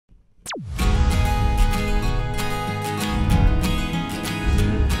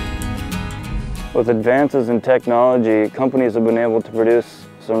With advances in technology, companies have been able to produce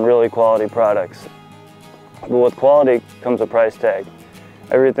some really quality products. But with quality comes a price tag.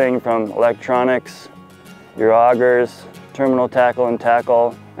 Everything from electronics, your augers, terminal tackle and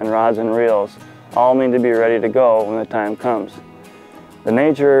tackle, and rods and reels all need to be ready to go when the time comes. The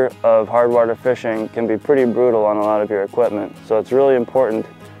nature of hard water fishing can be pretty brutal on a lot of your equipment, so it's really important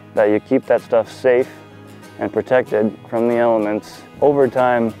that you keep that stuff safe and protected from the elements. Over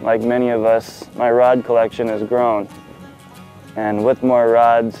time, like many of us, my rod collection has grown, and with more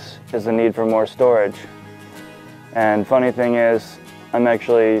rods is the need for more storage. And funny thing is, I'm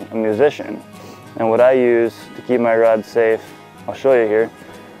actually a musician, and what I use to keep my rods safe, I'll show you here,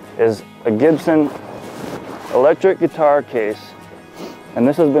 is a Gibson electric guitar case. And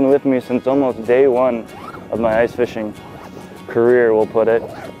this has been with me since almost day one of my ice fishing career, we'll put it.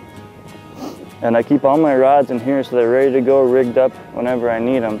 And I keep all my rods in here so they're ready to go, rigged up whenever I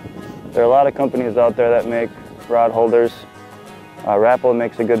need them. There are a lot of companies out there that make rod holders. Rapala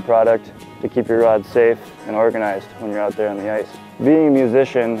makes a good product to keep your rods safe and organized when you're out there on the ice. Being a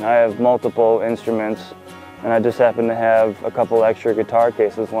musician, I have multiple instruments, and I just happen to have a couple extra guitar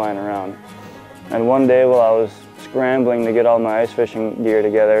cases lying around. And one day while I was scrambling to get all my ice fishing gear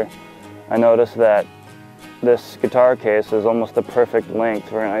together, I noticed that this guitar case is almost the perfect length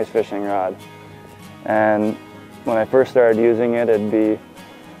for an ice fishing rod. And when I first started using it, it'd be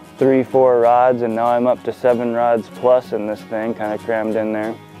 3-4 rods, and now I'm up to 7 rods plus in this thing, kind of crammed in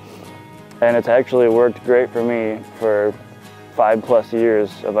there. And it's actually worked great for me for 5+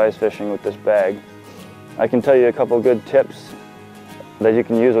 years of ice fishing with this bag. I can tell you a couple good tips that you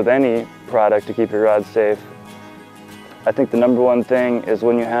can use with any product to keep your rods safe. I think the number one thing is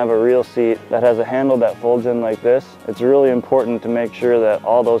when you have a reel seat that has a handle that folds in like this, it's really important to make sure that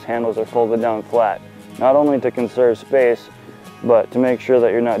all those handles are folded down flat. Not only to conserve space, but to make sure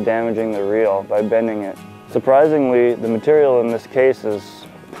that you're not damaging the reel by bending it. Surprisingly, the material in this case is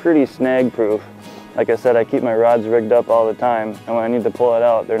pretty snag proof. Like I said, I keep my rods rigged up all the time, and when I need to pull it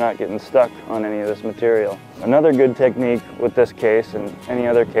out, they're not getting stuck on any of this material. Another good technique with this case and any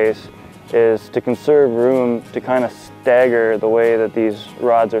other case is to conserve room to kind of stagger the way that these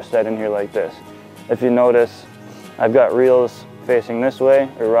rods are set in here like this. If you notice, I've got reels facing this way,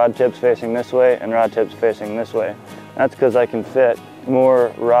 or rod tips facing this way, and rod tips facing this way. That's because I can fit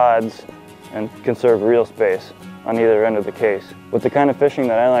more rods and conserve reel space on either end of the case. With the kind of fishing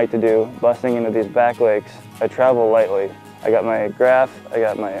that I like to do, busting into these back lakes, I travel lightly. I got my graph, I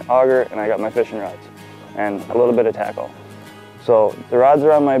got my auger, and I got my fishing rods, and a little bit of tackle. So the rods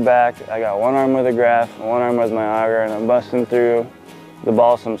are on my back, I got one arm with a graph, and one arm with my auger, and I'm busting through the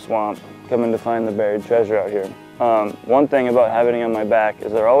balsam swamp, coming to find the buried treasure out here. One thing about having it on my back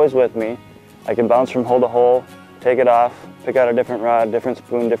is they're always with me. I can bounce from hole to hole, take it off, pick out a different rod, different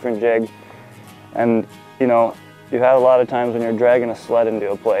spoon, different jig. And you know, you've had a lot of times when you're dragging a sled into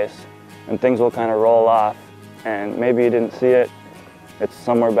a place and things will kind of roll off, and maybe you didn't see it. It's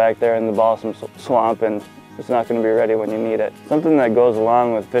somewhere back there in the balsam swamp, and it's not going to be ready when you need it. Something that goes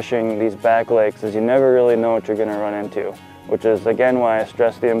along with fishing these back lakes is you never really know what you're going to run into, which is again why I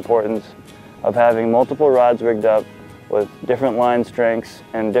stress the importance of having multiple rods rigged up with different line strengths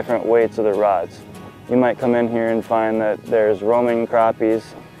and different weights of the rods. You might come in here and find that there's roaming crappies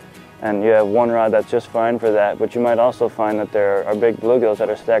and you have one rod that's just fine for that, but you might also find that there are big bluegills that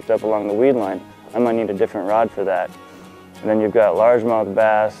are stacked up along the weed line. I might need a different rod for that. And then you've got largemouth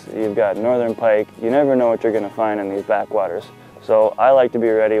bass, you've got northern pike. You never know what you're going to find in these backwaters. So I like to be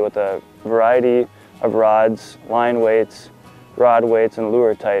ready with a variety of rods, line weights, rod weights, and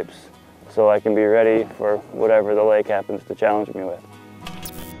lure types, so I can be ready for whatever the lake happens to challenge me with.